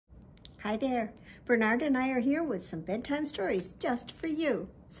Hi there. Bernard and I are here with some bedtime stories just for you.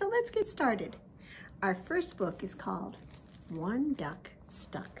 So let's get started. Our first book is called One Duck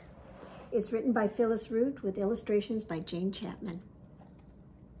Stuck. It's written by Phyllis Root with illustrations by Jane Chapman.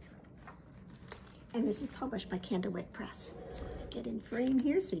 And this is published by Candlewick Press. So I'm going to get in frame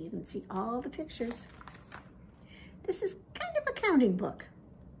here so you can see all the pictures. This is kind of a counting book,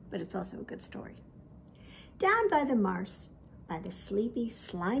 but it's also a good story. Down by the marsh, by the sleepy,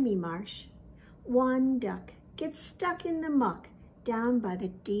 slimy marsh, one duck gets stuck in the muck down by the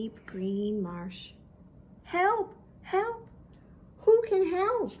deep green marsh. Help! Help! Who can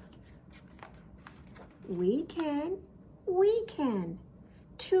help? We can, we can.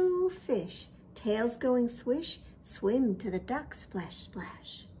 Two fish, tails going swish, swim to the duck, splash,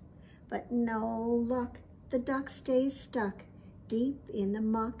 splash. But no luck, the duck stays stuck deep in the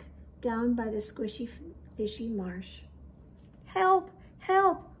muck down by the squishy, fishy marsh. Help!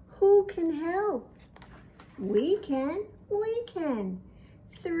 Help! Who can help? We can, we can.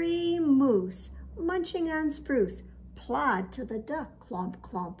 Three moose munching on spruce plod to the duck, clomp,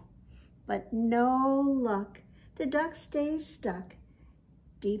 clomp. But no luck, the duck stays stuck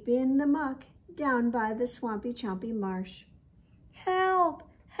deep in the muck down by the swampy, chompy marsh. Help!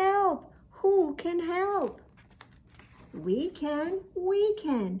 Help! Who can help? We can, we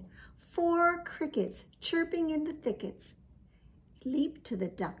can. Four crickets chirping in the thickets leap to the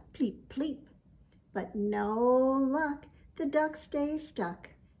duck, pleep, pleep. But no luck, the duck stays stuck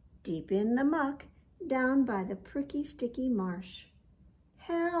deep in the muck down by the pricky, sticky marsh.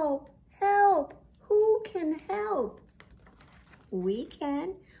 Help! Help! Who can help? We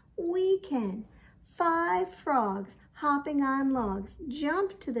can, we can. Five frogs hopping on logs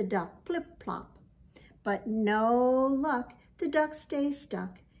jump to the duck, plip, plop. But no luck, the duck stays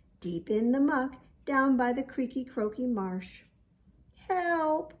stuck deep in the muck down by the creaky, croaky marsh.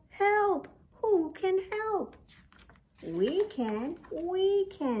 Help! Help! Who can help? We can, we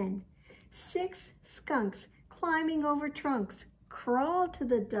can. Six skunks climbing over trunks crawl to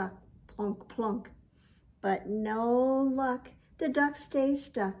the duck, plunk, plunk. But no luck, the duck stays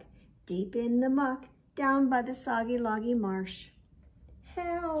stuck deep in the muck down by the soggy, loggy marsh.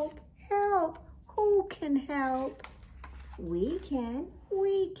 Help! Help! Who can help? We can,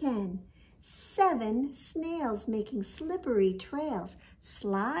 we can. Seven snails making slippery trails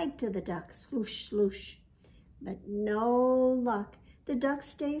slide to the duck, sloosh, sloosh. But no luck, the duck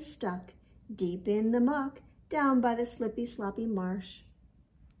stays stuck deep in the muck down by the slippy, sloppy marsh.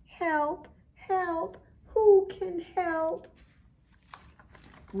 Help! Help! Who can help?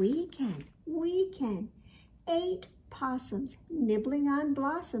 We can, we can. Eight possums nibbling on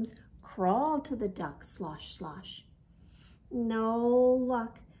blossoms crawl to the duck, slosh, slosh. No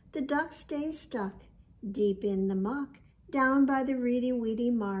luck, the duck stays stuck deep in the muck down by the reedy, weedy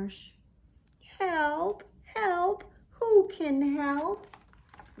marsh. Help! Help! Who can help?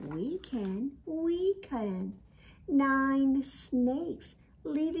 We can, we can. Nine snakes,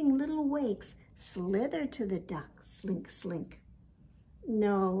 leaving little wakes, slither to the duck, slink, slink.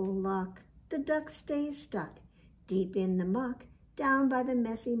 No luck, the duck stays stuck deep in the muck down by the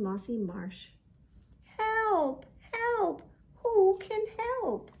messy, mossy marsh. Help! Help! Who can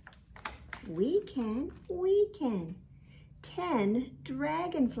help? We can, we can. 10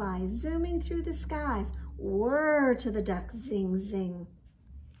 dragonflies zooming through the skies whir to the duck, zing, zing.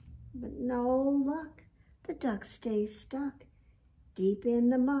 But no luck, the duck stays stuck deep in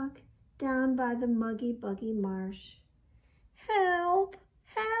the muck down by the muggy, buggy marsh. Help!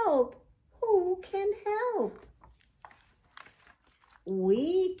 Help! Who can help?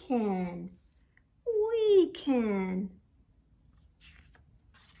 We can, we can.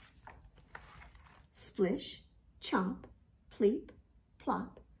 Splish, chomp, pleep,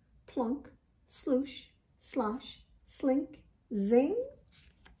 plop, plunk, sloosh, slosh, slink, zing.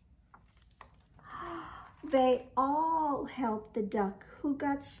 They all helped the duck who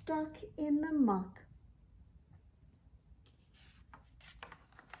got stuck in the muck.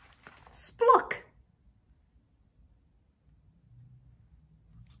 Splook!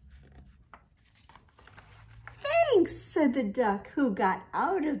 Thanks, said the duck who got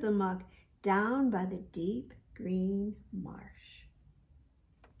out of the muck down by the deep green marsh.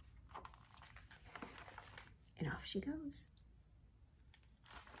 And off she goes.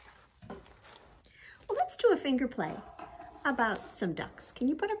 Well, let's do a finger play about some ducks. Can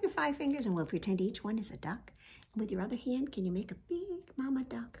you put up your 5 fingers and we'll pretend each one is a duck? And with your other hand, can you make a big mama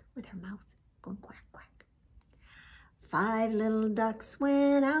duck with her mouth going quack, quack? 5 little ducks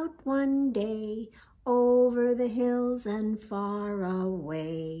went out one day over the hills and far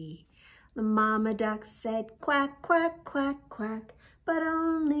away. The mama duck said quack, quack, quack, quack, but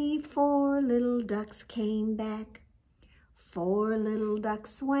only 4 4 little ducks came back. 4 little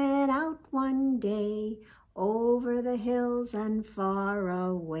ducks went out one day, over the hills and far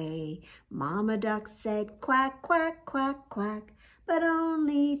away. Mama duck said quack, quack, quack, quack, but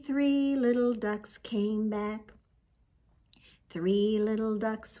only 3 little ducks came back. 3 little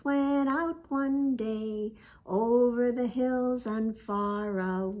ducks went out one day, over the hills and far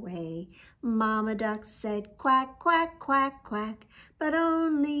away. Mama duck said quack, quack, quack, quack, but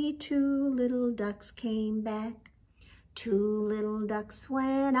only 2 little ducks came back. 2 little ducks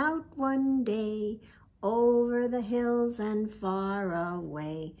went out one day, over the hills and far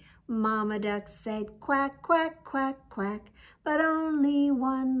away. Mama duck said quack, quack, quack, quack, but only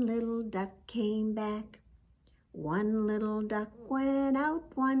 1 little duck came back. 1 little duck went out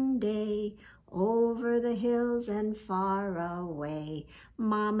one day, over the hills and far away.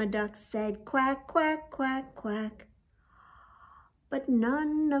 Mama duck said quack, quack, quack, quack, but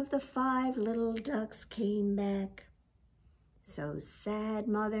none of the 5 little ducks came back. So sad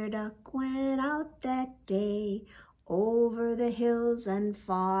Mother Duck went out that day, over the hills and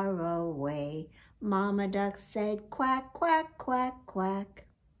far away. Mama Duck said quack, quack, quack, quack.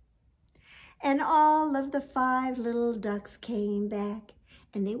 And all of the 5 little ducks came back,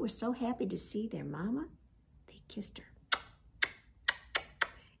 and they were so happy to see their mama, they kissed her.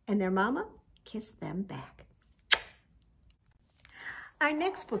 And their mama kissed them back. Our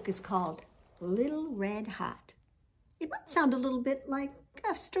next book is called Little Red Hot. It might sound a little bit like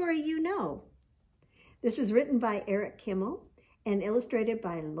a story you know. This is written by Eric Kimmel and illustrated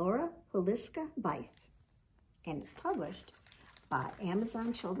by Laura Holiska Bythe, and it's published by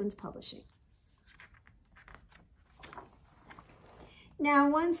Amazon Children's Publishing. Now,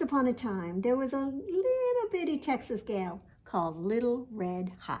 once upon a time, there was a little bitty Texas gal called Little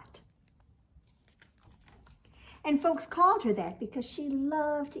Red Hot. And folks called her that because she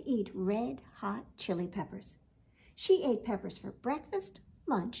loved to eat red hot chili peppers. She ate peppers for breakfast,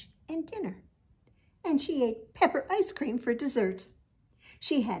 lunch, and dinner. And she ate pepper ice cream for dessert.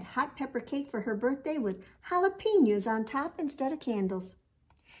 She had hot pepper cake for her birthday with jalapenos on top instead of candles.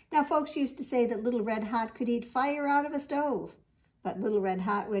 Now, folks used to say that Little Red Hot could eat fire out of a stove. But Little Red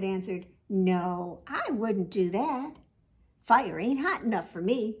Hot would answer, "No, I wouldn't do that. Fire ain't hot enough for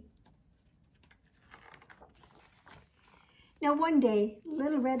me." Now one day,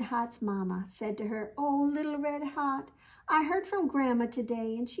 Little Red Hot's mama said to her, "Oh, Little Red Hot, I heard from Grandma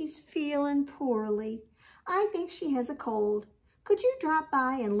today and she's feeling poorly. I think she has a cold. Could you drop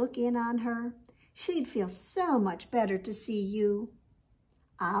by and look in on her? She'd feel so much better to see you."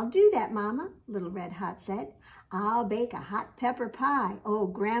 "I'll do that, Mama," Little Red Hot said. "I'll bake a hot pepper pie, oh,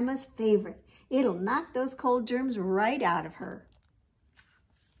 Grandma's favorite. It'll knock those cold germs right out of her."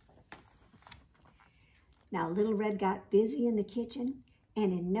 Now, Little Red got busy in the kitchen,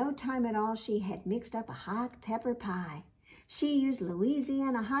 and in no time at all, she had mixed up a hot pepper pie. She used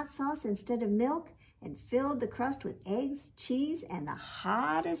Louisiana hot sauce instead of milk and filled the crust with eggs, cheese, and the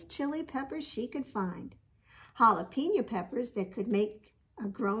hottest chili peppers she could find. Jalapeno peppers that could make a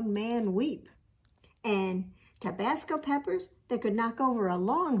grown man weep, and Tabasco peppers that could knock over a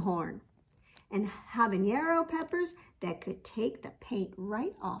longhorn, and habanero peppers that could take the paint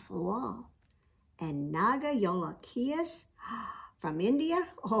right off the wall, and Naga Yolakiyas from India,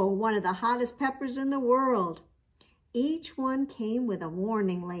 oh, one of the hottest peppers in the world. Each one came with a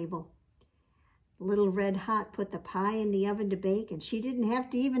warning label. Little Red Hot put the pie in the oven to bake, and she didn't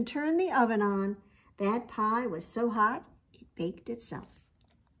have to even turn the oven on. That pie was so hot, it baked itself.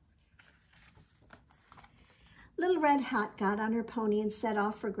 Little Red Hot got on her pony and set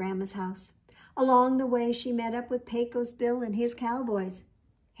off for Grandma's house. Along the way, she met up with Pecos Bill and his cowboys.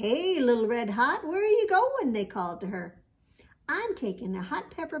 "Hey, Little Red Hot, where are you going?" they called to her. "I'm taking a hot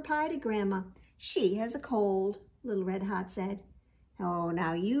pepper pie to Grandma. She has a cold," Little Red Hot said. "Oh,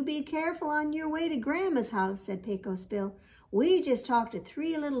 now you be careful on your way to Grandma's house," said Pecos Bill. "We just talked to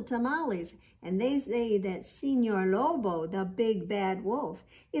 3 little tamales, and they say that Senor Lobo, the big bad wolf,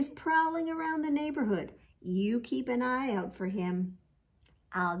 is prowling around the neighborhood. You keep an eye out for him."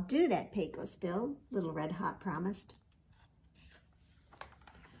 "I'll do that, Pecos Bill," Little Red Hot promised.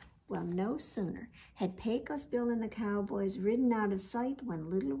 Well, no sooner had Pecos Bill and the cowboys ridden out of sight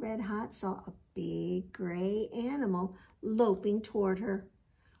when Little Red Hot saw a big gray animal loping toward her.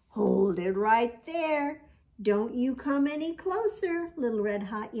 "Hold it right there. Don't you come any closer," Little Red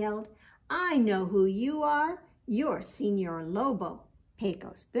Hot yelled. "I know who you are. You're Senor Lobo.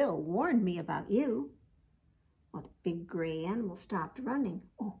 Pecos Bill warned me about you." Well, the big gray animal stopped running.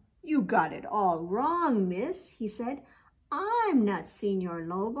 "Oh, you got it all wrong, miss," he said. "I'm not Senor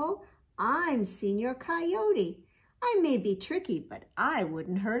Lobo. I'm Senor Coyote. I may be tricky, but I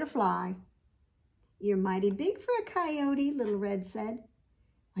wouldn't hurt a fly." You're mighty big for a coyote, Little Red said.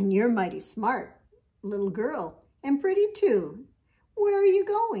 And you're mighty smart, little girl, and pretty too. Where are you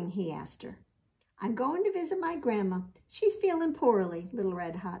going? He asked her. I'm going to visit my grandma. She's feeling poorly, Little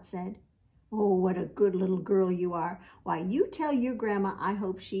Red Hot said. Oh, what a good little girl you are. Why, you tell your grandma I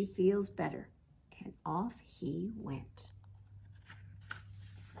hope she feels better. And off he went.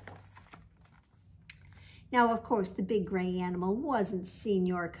 Now, of course, the big gray animal wasn't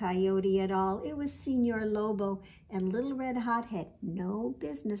Señor Coyote at all. It was Señor Lobo, and Little Red Hot had no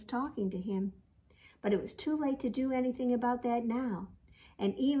business talking to him. But it was too late to do anything about that now.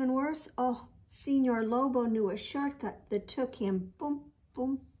 And even worse, oh, Señor Lobo knew a shortcut that took him boom,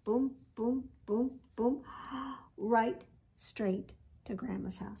 boom, boom, boom, boom, boom, right straight to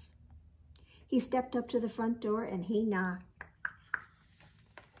Grandma's house. He stepped up to the front door and he knocked.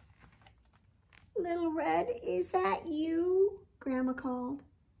 Little Red, is that you? Grandma called.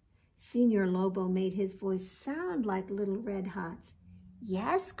 Señor Lobo made his voice sound like Little Red Hot's.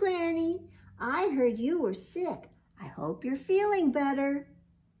 Yes, Granny, I heard you were sick. I hope you're feeling better.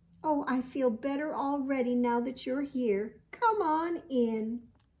 Oh, I feel better already now that you're here. Come on in.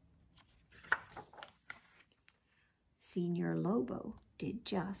 Señor Lobo did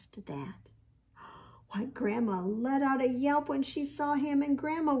just that. Why, Grandma let out a yelp when she saw him, and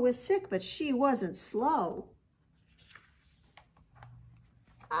Grandma was sick, but she wasn't slow.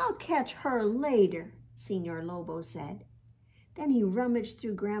 I'll catch her later, Señor Lobo said. Then he rummaged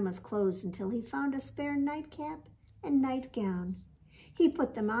through Grandma's clothes until he found a spare nightcap and nightgown. He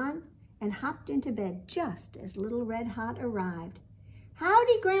put them on and hopped into bed just as Little Red Hot arrived.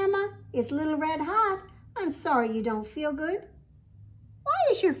 Howdy, Grandma. It's Little Red Hot. I'm sorry you don't feel good.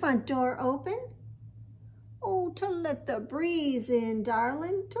 Why is your front door open? Oh, to let the breeze in,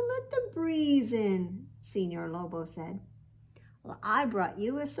 darling, to let the breeze in, Señor Lobo said. Well, I brought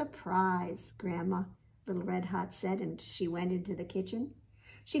you a surprise, Grandma, Little Red Hot said, and she went into the kitchen.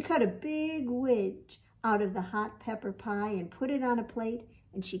 She cut a big wedge out of the hot pepper pie and put it on a plate,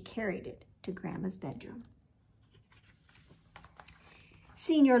 and she carried it to Grandma's bedroom.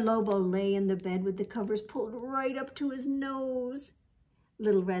 Señor Lobo lay in the bed with the covers pulled right up to his nose.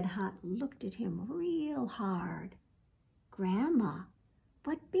 Little Red Hot looked at him real hard. Grandma,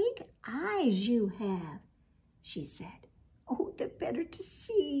 what big eyes you have, she said. Oh, the better to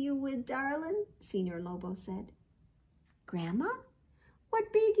see you with, darling, Señor Lobo said. Grandma,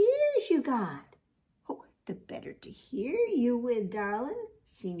 what big ears you got? Oh, the better to hear you with, darling,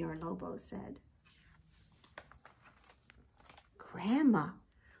 Señor Lobo said. Grandma,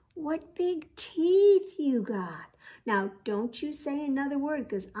 what big teeth you got. Now, don't you say another word,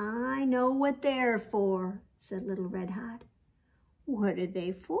 'cause I know what they're for, said Little Red Hot. What are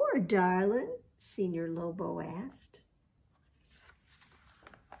they for, darling? Señor Lobo asked.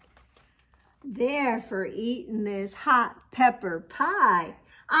 They're for eating this hot pepper pie.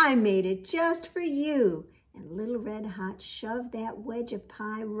 I made it just for you. And Little Red Hot shoved that wedge of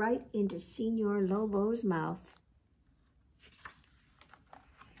pie right into Señor Lobo's mouth.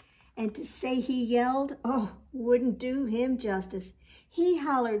 And to say he yelled, oh, wouldn't do him justice. He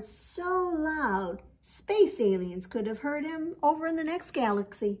hollered so loud, space aliens could have heard him over in the next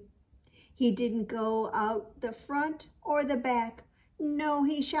galaxy. He didn't go out the front or the back. No,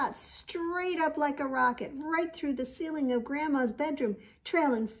 he shot straight up like a rocket, right through the ceiling of Grandma's bedroom,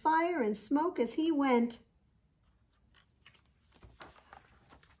 trailing fire and smoke as he went.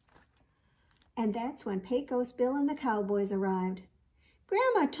 And that's when Pecos Bill and the cowboys arrived.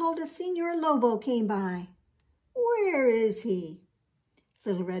 Grandma told us Señor Lobo came by. Where is he?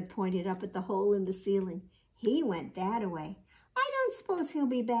 Little Red pointed up at the hole in the ceiling. He went that-a-way. I don't suppose he'll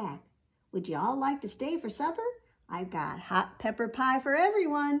be back. Would you all like to stay for supper? I've got hot pepper pie for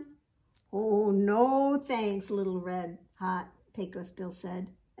everyone. Oh, no thanks, Little Red Hot, Pecos Bill said,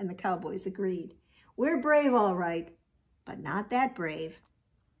 and the cowboys agreed. We're brave, all right, but not that brave.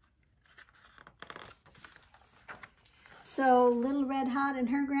 So Little Red Hot and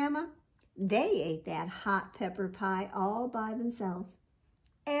her grandma, they ate that hot pepper pie all by themselves.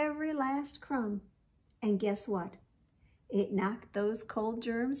 Every last crumb. And guess what? It knocked those cold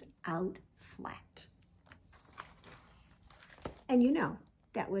germs out flat. And you know,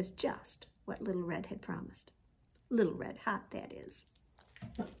 that was just what Little Red had promised. Little Red Hot, that is.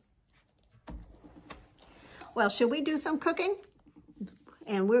 Well, shall we do some cooking?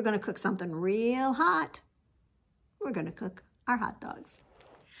 And we're going to cook something real hot. We're going to cook our hot dogs.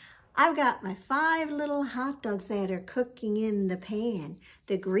 I've got my 5 little hot dogs that are cooking in the pan.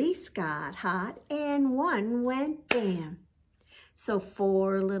 The grease got hot and one went bam. So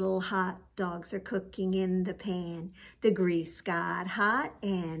 4 little hot dogs are cooking in the pan. The grease got hot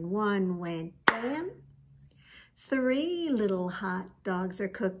and one went bam. 3 little hot dogs are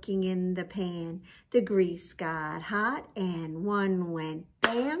cooking in the pan. The grease got hot and one went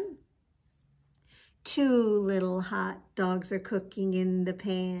bam. 2 little hot dogs are cooking in the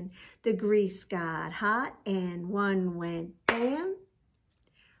pan. The grease got hot and one went bam.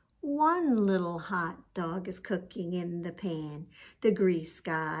 1 little hot dog is cooking in the pan. The grease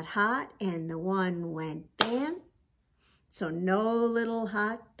got hot and the one went bam. So no little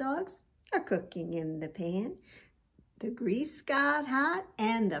hot dogs are cooking in the pan. The grease got hot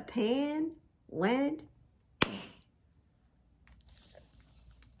and the pan went bam.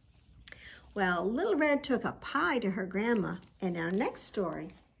 Well, Little Red took a pie to her grandma, and in our next story,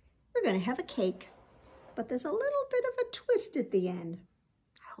 we're going to have a cake. But there's a little bit of a twist at the end.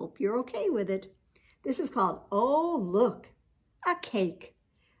 I hope you're okay with it. This is called Oh Look, a Cake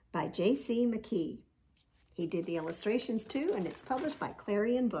by J.C. McKee. He did the illustrations too, and it's published by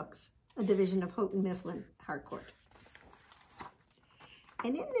Clarion Books, a division of Houghton Mifflin Harcourt.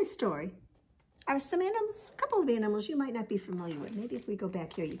 And in this story are some animals, a couple of animals you might not be familiar with. Maybe if we go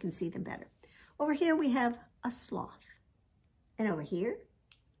back here, you can see them better. Over here we have a sloth. And over here,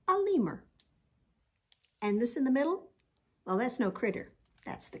 a lemur. And this in the middle, well, that's no critter.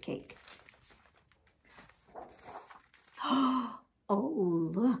 That's the cake. Oh,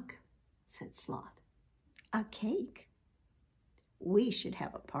 look, said Sloth. A cake. We should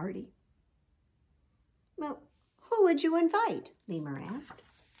have a party. Well, who would you invite? Lemur asked.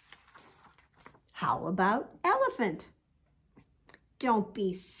 How about Elephant? Don't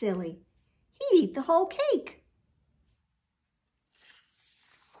be silly. He'd eat the whole cake.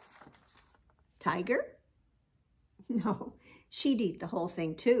 Tiger? No, she'd eat the whole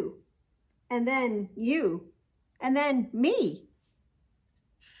thing too. And then you, and then me.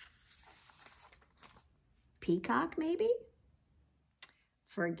 Peacock, maybe?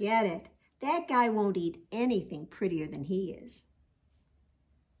 Forget it. That guy won't eat anything prettier than he is.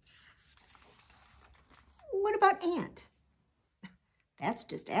 What about Ant? That's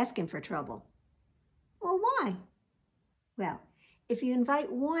just asking for trouble. Well, why? Well, if you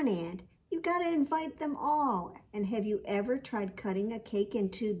invite one ant, you've got to invite them all. And have you ever tried cutting a cake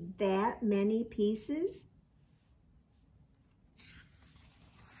into that many pieces?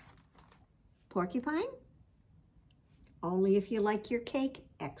 Porcupine? Only if you like your cake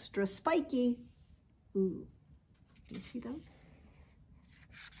extra spiky. Ooh, can you see those?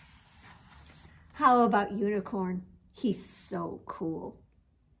 How about Unicorn? He's so cool.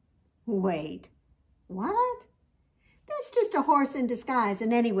 Wait, what? That's just a horse in disguise.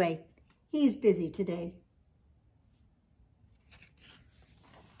 And anyway, he's busy today.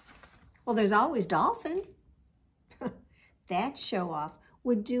 Well, there's always Dolphin. That show-off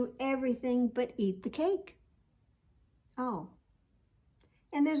would do everything but eat the cake. Oh,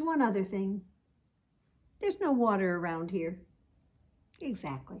 and there's one other thing. There's no water around here.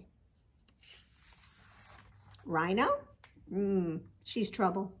 Exactly. Rhino? She's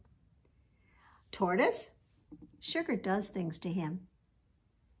trouble. Tortoise? Sugar does things to him.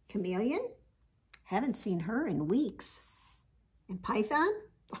 Chameleon? Haven't seen her in weeks. And Python?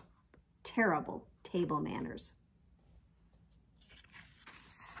 Oh, terrible table manners.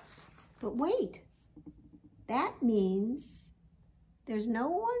 But wait, that means there's no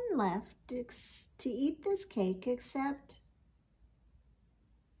one left to eat this cake except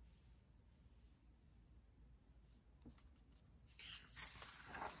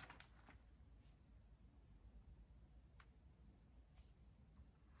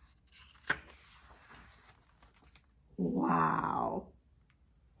wow.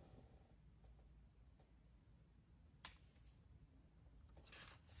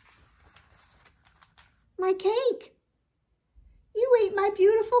 My cake. You ate my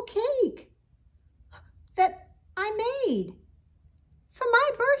beautiful cake that I made for my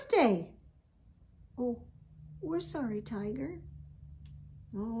birthday. Oh, we're sorry, Tiger.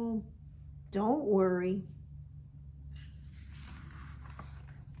 Oh, don't worry.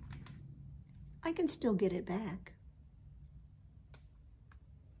 I can still get it back.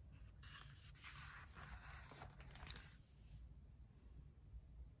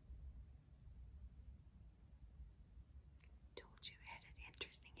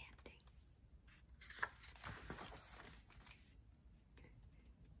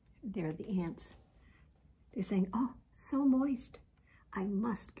 There are the ants. They're saying, oh, so moist. I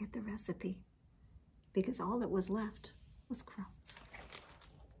must get the recipe because all that was left was crumbs.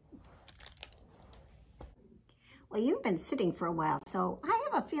 Well, you've been sitting for a while, so I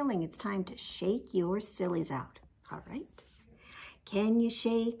have a feeling it's time to shake your sillies out. All right? Can you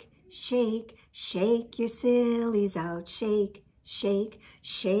shake, shake, shake your sillies out? Shake, shake,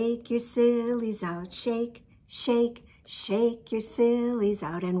 shake your sillies out. Shake, shake, shake your sillies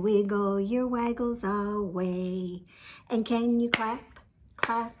out and wiggle your waggles away. And can you clap,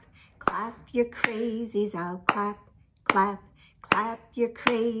 clap, clap your crazies out? Clap, clap, clap your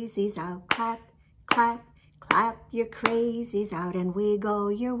crazies out. Clap, clap, clap your crazies out and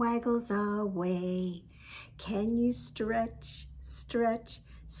wiggle your waggles away. Can you stretch, stretch,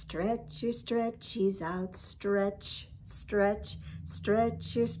 stretch your stretchies out? Stretch, stretch,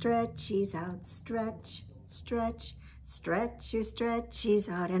 stretch your stretchies out. Stretch, stretch, stretch your stretchies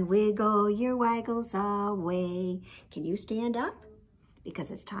out and wiggle your waggles away. Can you stand up?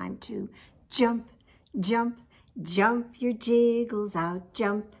 Because it's time to jump, jump, jump your jiggles out.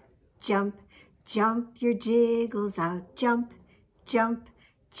 Jump, jump, jump your jiggles out. Jump, jump,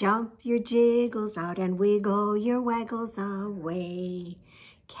 jump your jiggles out and wiggle your waggles away.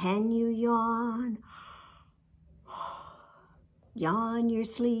 Can you yawn? Yawn your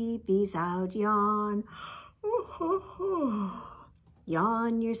sleepies out. Yawn.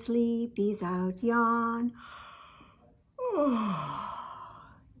 Yawn your sleepies out. Yawn.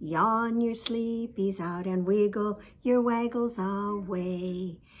 Yawn your sleepies out and wiggle your waggles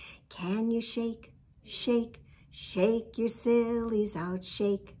away. Can you shake, shake, shake your sillies out?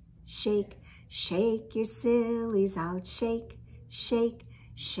 Shake, shake, shake your sillies out. Shake, shake,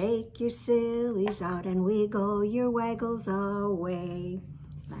 shake your sillies out and wiggle your waggles away.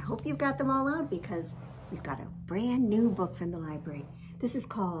 I hope you've got them all out because we've got a brand new book from the library. This is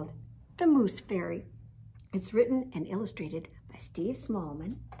called The Moose Fairy. It's written and illustrated by Steve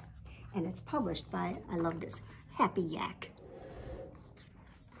Smallman, and it's published by, I love this, Happy Yak.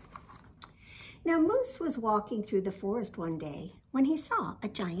 Now, Moose was walking through the forest one day when he saw a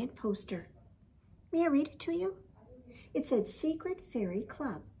giant poster. May I read it to you? It said, Secret Fairy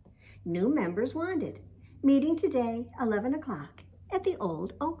Club. New members wanted. Meeting today, 11 o'clock, at the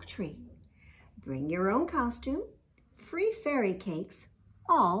old oak tree. Bring your own costume. Free fairy cakes.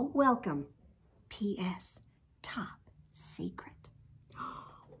 All welcome. P.S. Top secret.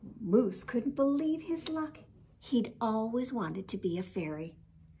 Moose couldn't believe his luck. He'd always wanted to be a fairy.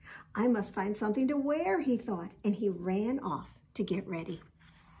 I must find something to wear, he thought, and he ran off to get ready.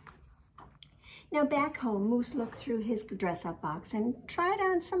 Now back home, Moose looked through his dress-up box and tried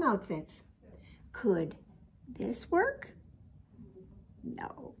on some outfits. Could this work?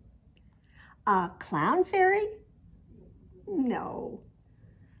 No. A clown fairy? No.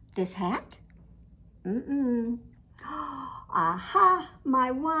 This hat? Mm-mm. Aha,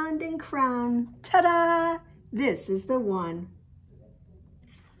 my wand and crown. Ta-da! This is the one.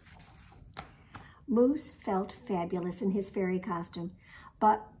 Moose felt fabulous in his fairy costume,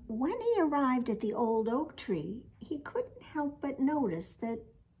 but when he arrived at the old oak tree, he couldn't help but notice that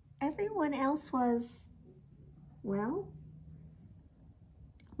everyone else was, well,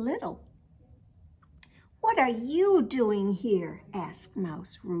 little. What are you doing here? Asked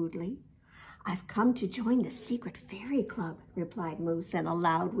Mouse rudely. I've come to join the Secret Fairy Club, replied Moose in a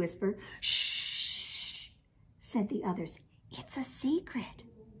loud whisper. Shh, said the others. It's a secret.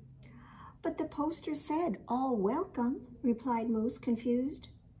 But the poster said, all welcome, replied Moose, confused.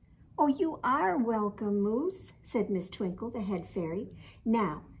 Oh, you are welcome, Moose, said Miss Twinkle, the head fairy.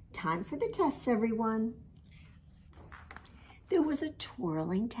 Now, time for the tests, everyone. There was a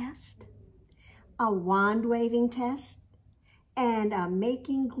twirling test, a wand-waving test, and a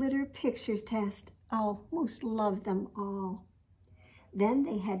making glitter pictures test. Oh, Moose loved them all. Then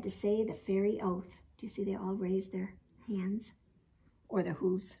they had to say the fairy oath. Do you see they all raised their hands? Or their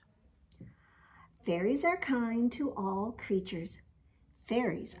hooves. Fairies are kind to all creatures.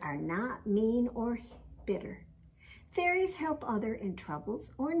 Fairies are not mean or bitter. Fairies help others in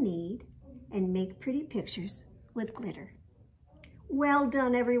troubles or need and make pretty pictures with glitter. Well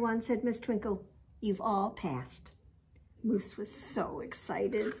done, everyone, said Miss Twinkle. You've all passed. Moose was so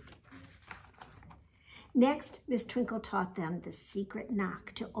excited. Next, Miss Twinkle taught them the secret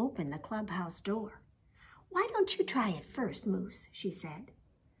knock to open the clubhouse door. Why don't you try it first, Moose, she said.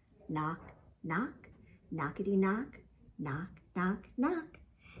 Knock, knock, knockety knock, knock, knock, knock.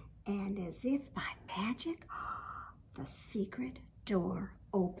 And as if by magic, the secret door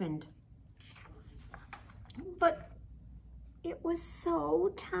opened. But it was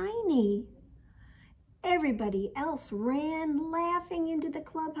so tiny. Everybody else ran laughing into the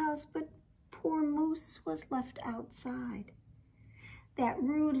clubhouse, but poor Moose was left outside. That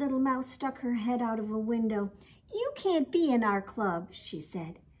rude little mouse stuck her head out of a window. You can't be in our club, she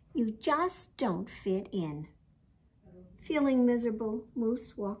said. You just don't fit in. Feeling miserable,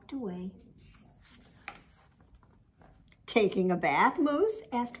 Moose walked away. Taking a bath, Moose?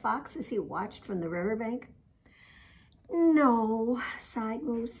 Asked Fox as he watched from the riverbank. No, sighed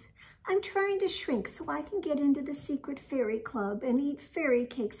Moose. I'm trying to shrink so I can get into the secret fairy club and eat fairy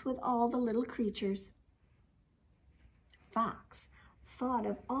cakes with all the little creatures. Fox thought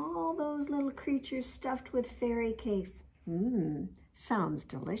of all those little creatures stuffed with fairy cakes. Sounds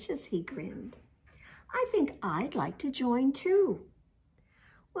delicious, he grinned. I think I'd like to join too.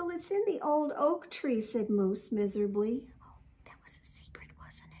 Well, it's in the old oak tree, said Moose miserably. Oh, that was a secret,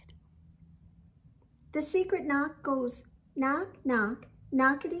 wasn't it? The secret knock goes knock, knock,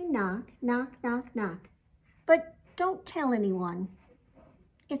 knockety knock, knock, knock, knock. But don't tell anyone.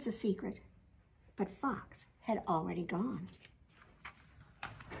 It's a secret. But Fox had already gone.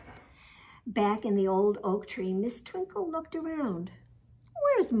 Back in the old oak tree, Miss Twinkle looked around.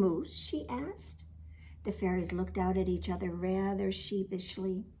 Where's Moose? She asked. The fairies looked out at each other rather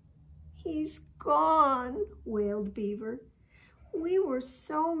sheepishly. He's gone, wailed Beaver. We were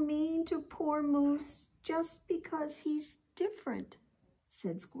so mean to poor Moose just because he's different,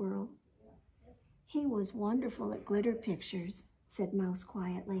 said Squirrel. He was wonderful at glitter pictures, said Mouse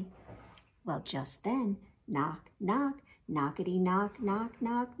quietly. Well, just then, knock, knock, knockety knock, knock,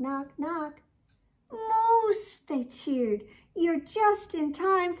 knock, knock, knock. Moose, they cheered. You're just in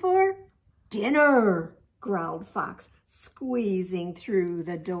time for dinner, growled Fox, squeezing through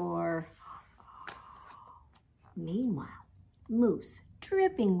the door. Meanwhile, Moose,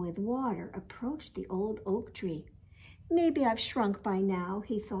 dripping with water, approached the old oak tree. Maybe I've shrunk by now,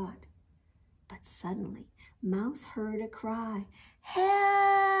 he thought. But suddenly, Mouse heard a cry.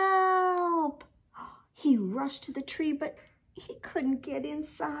 Help! He rushed to the tree, but he couldn't get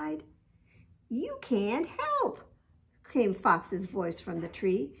inside. You can't help, came Fox's voice from the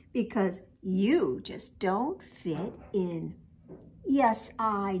tree, because you just don't fit in. Yes,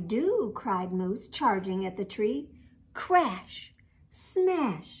 I do, cried Moose, charging at the tree. Crash!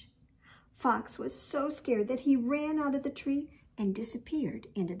 Smash! Fox was so scared that he ran out of the tree and disappeared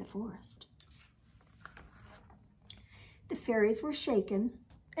into the forest. The fairies were shaken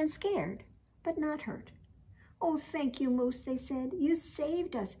and scared, but not hurt. Oh, thank you, Moose, they said. You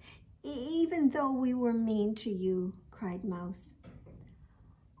saved us, even though we were mean to you, cried Mouse.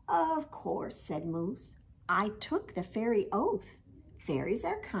 Of course, said Moose. I took the fairy oath. Fairies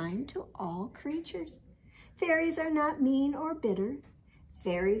are kind to all creatures. Fairies are not mean or bitter.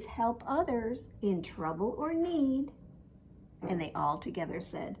 Fairies help others in trouble or need. And they all together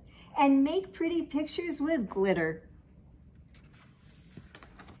said, and make pretty pictures with glitter.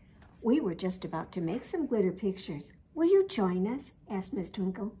 We were just about to make some glitter pictures. Will you join us? Asked Miss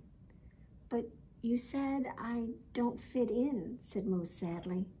Twinkle. But you said I don't fit in, said Moose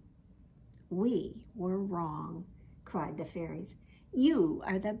sadly. We were wrong, cried the fairies. You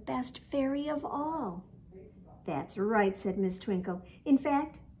are the best fairy of all. That's right, said Miss Twinkle. In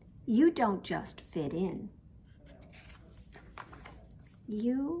fact, you don't just fit in.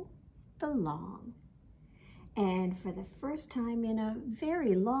 You belong. And for the first time in a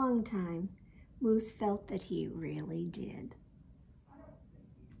very long time, Moose felt that he really did.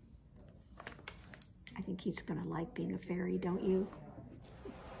 I think he's going to like being a fairy, don't you?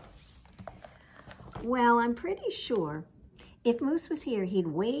 Well, I'm pretty sure if Moose was here, he'd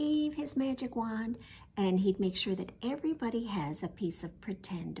wave his magic wand and he'd make sure that everybody has a piece of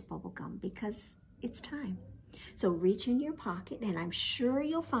pretend bubblegum because it's time. So reach in your pocket, and I'm sure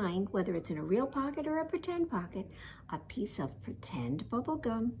you'll find, whether it's in a real pocket or a pretend pocket, a piece of pretend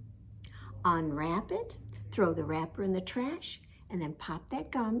bubblegum. Unwrap it, throw the wrapper in the trash, and then pop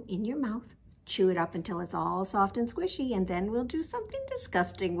that gum in your mouth. Chew it up until it's all soft and squishy, and then we'll do something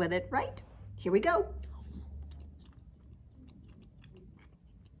disgusting with it, right? Here we go.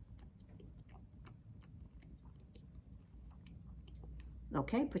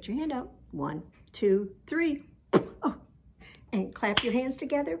 Okay, put your hand out. 1, 2, 3. Oh, and clap your hands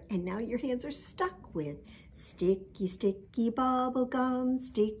together, and now your hands are stuck with sticky, sticky bubble gum,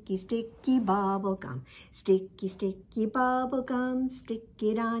 sticky, sticky bubble gum, sticky, sticky bubble gum, stick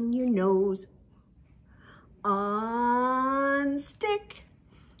it on your nose. On stick.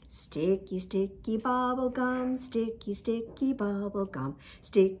 Sticky, sticky bubble gum, sticky, sticky bubble gum,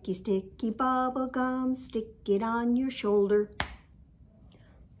 sticky, sticky bubble gum, stick it on your shoulder.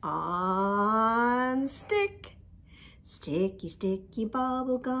 On stick. Sticky, sticky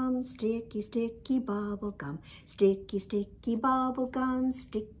bubble gum, sticky, sticky bubble gum, sticky, sticky bubble gum,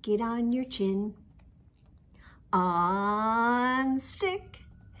 stick it on your chin. On stick.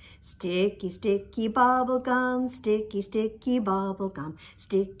 Sticky, sticky bubble gum, sticky, sticky bubble gum,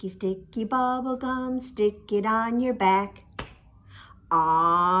 sticky, sticky bubble gum, stick it on your back.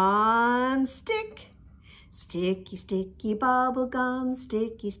 On stick. Sticky, sticky bubble gum,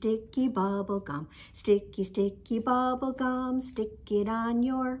 sticky, sticky bubble gum, sticky, sticky bubble gum, stick it on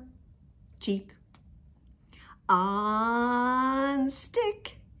your cheek. On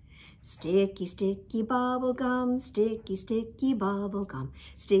stick. Sticky, sticky bubble gum, sticky, sticky bubble gum,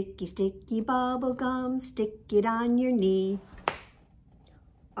 sticky, sticky bubble gum, stick it on your knee.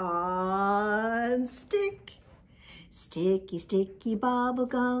 On stick. Sticky, sticky bubble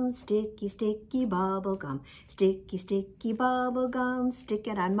gum, sticky, sticky bubble gum, sticky, sticky bubble gum, stick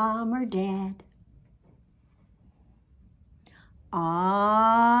it on mom or dad.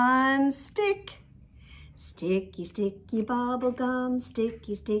 On stick. Sticky, sticky bubble gum,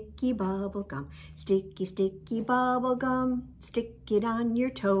 sticky, sticky bubble gum, sticky, sticky bubble gum, stick it on your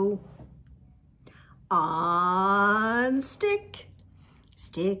toe. On stick.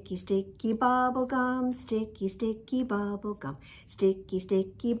 Sticky, sticky bubble gum, sticky, sticky bubble gum, sticky,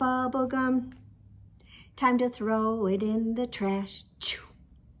 sticky bubble gum. Time to throw it in the trash. Choo.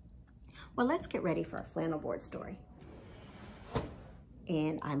 Well, let's get ready for our flannel board story.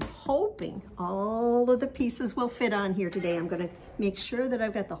 And I'm hoping all of the pieces will fit on here today. I'm going to make sure that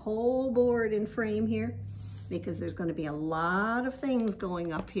I've got the whole board in frame here because there's going to be a lot of things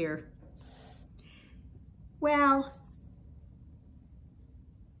going up here. Well,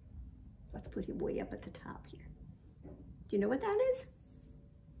 let's put it way up at the top here. Do you know what that is?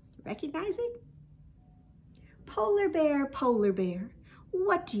 Recognize it? Polar bear,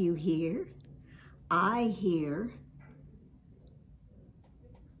 what do you hear? I hear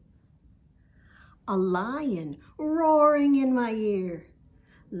a lion roaring in my ear.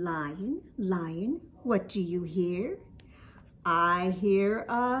 Lion, lion, what do you hear? I hear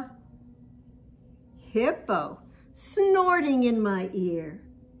a hippo snorting in my ear.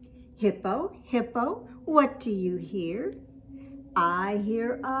 Hippo, hippo, what do you hear? I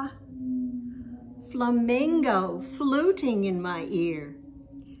hear a flamingo fluting in my ear.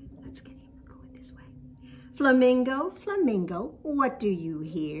 Let's get him going this way. Flamingo, flamingo, what do you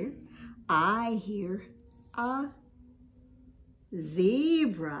hear? I hear a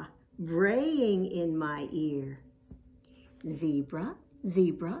zebra braying in my ear. Zebra,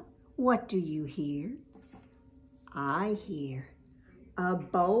 zebra, what do you hear? I hear a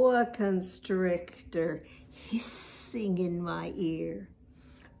boa constrictor hissing in my ear.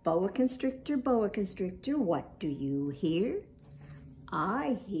 Boa constrictor, what do you hear?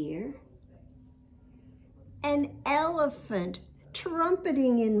 I hear an elephant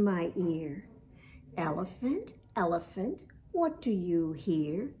trumpeting in my ear. Elephant, elephant, what do you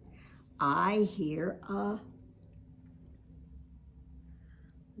hear? I hear a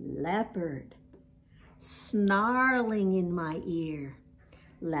leopard snarling in my ear.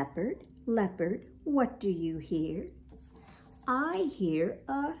 Leopard, leopard, what do you hear? I hear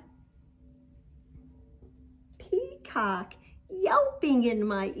a peacock yelping in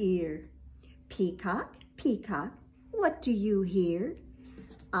my ear. Peacock, peacock, what do you hear?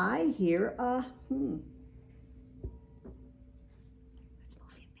 I hear a, Let's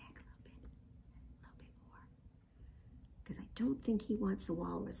move him back a little bit more. Because I don't think he wants the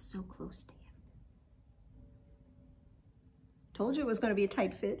walrus so close to him. Told you it was going to be a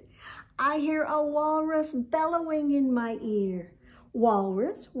tight fit. I hear a walrus bellowing in my ear.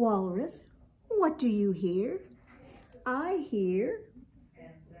 Walrus, walrus, what do you hear? I hear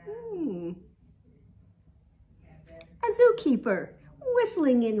a zookeeper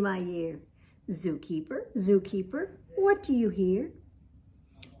whistling in my ear. Zookeeper, zookeeper, what do you hear?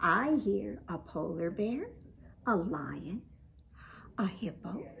 I hear a polar bear, a lion, a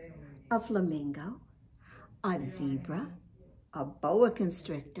hippo, a flamingo, a zebra, a boa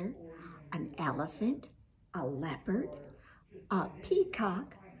constrictor, an elephant, a leopard, a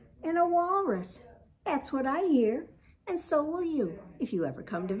peacock, and a walrus. That's what I hear, and so will you if you ever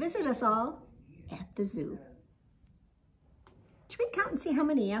come to visit us all at the zoo. Should we count and see how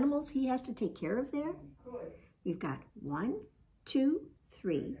many animals he has to take care of there? We've got 1, 2,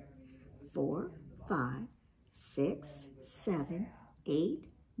 3, 4, 5, 6, 7, 8,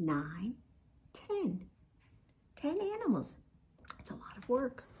 9, 10. 10 animals. That's a lot of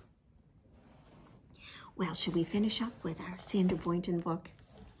work. Well, should we finish up with our Sandra Boynton book?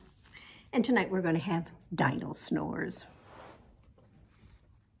 And tonight we're going to have Dinosnores.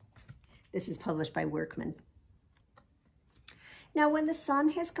 This is published by Workman. Now, when the sun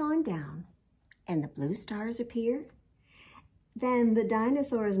has gone down and the blue stars appear, then the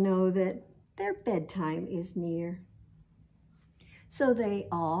dinosaurs know that their bedtime is near. So they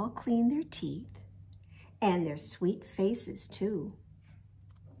all clean their teeth and their sweet faces too.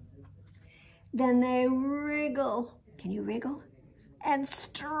 Then they wriggle. Can you wriggle? And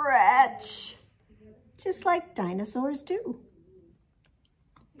stretch just like dinosaurs do.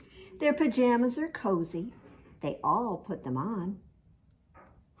 Their pajamas are cozy. They all put them on.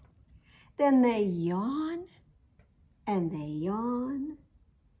 Then they yawn, and they yawn,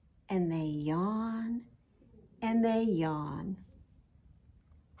 and they yawn, and they yawn.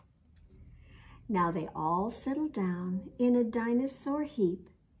 Now they all settle down in a dinosaur heap,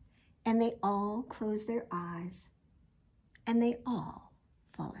 and they all close their eyes, and they all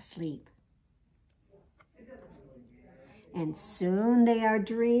fall asleep. And soon they are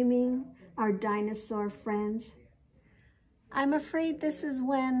dreaming, our dinosaur friends. I'm afraid this is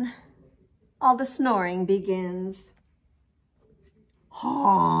when all the snoring begins.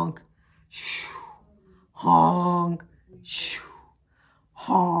 Honk, shoo, honk, shoo,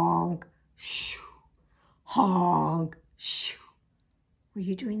 honk, shoo, honk, shoo. Were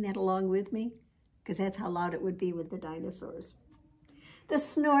you doing that along with me? Because that's how loud it would be with the dinosaurs. The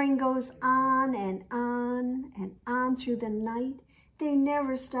snoring goes on and on and on through the night. They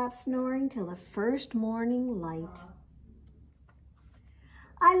never stop snoring till the first morning light.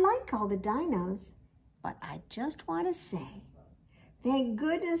 I like all the dinos, but I just want to say, thank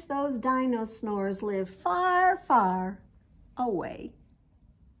goodness those Dinosnores live far, far away.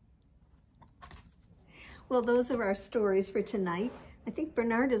 Well, those are our stories for tonight. I think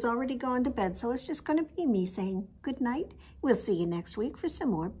Bernard has already gone to bed, so it's just going to be me saying good night. We'll see you next week for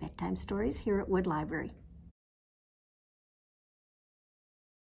some more bedtime stories here at Wood Library.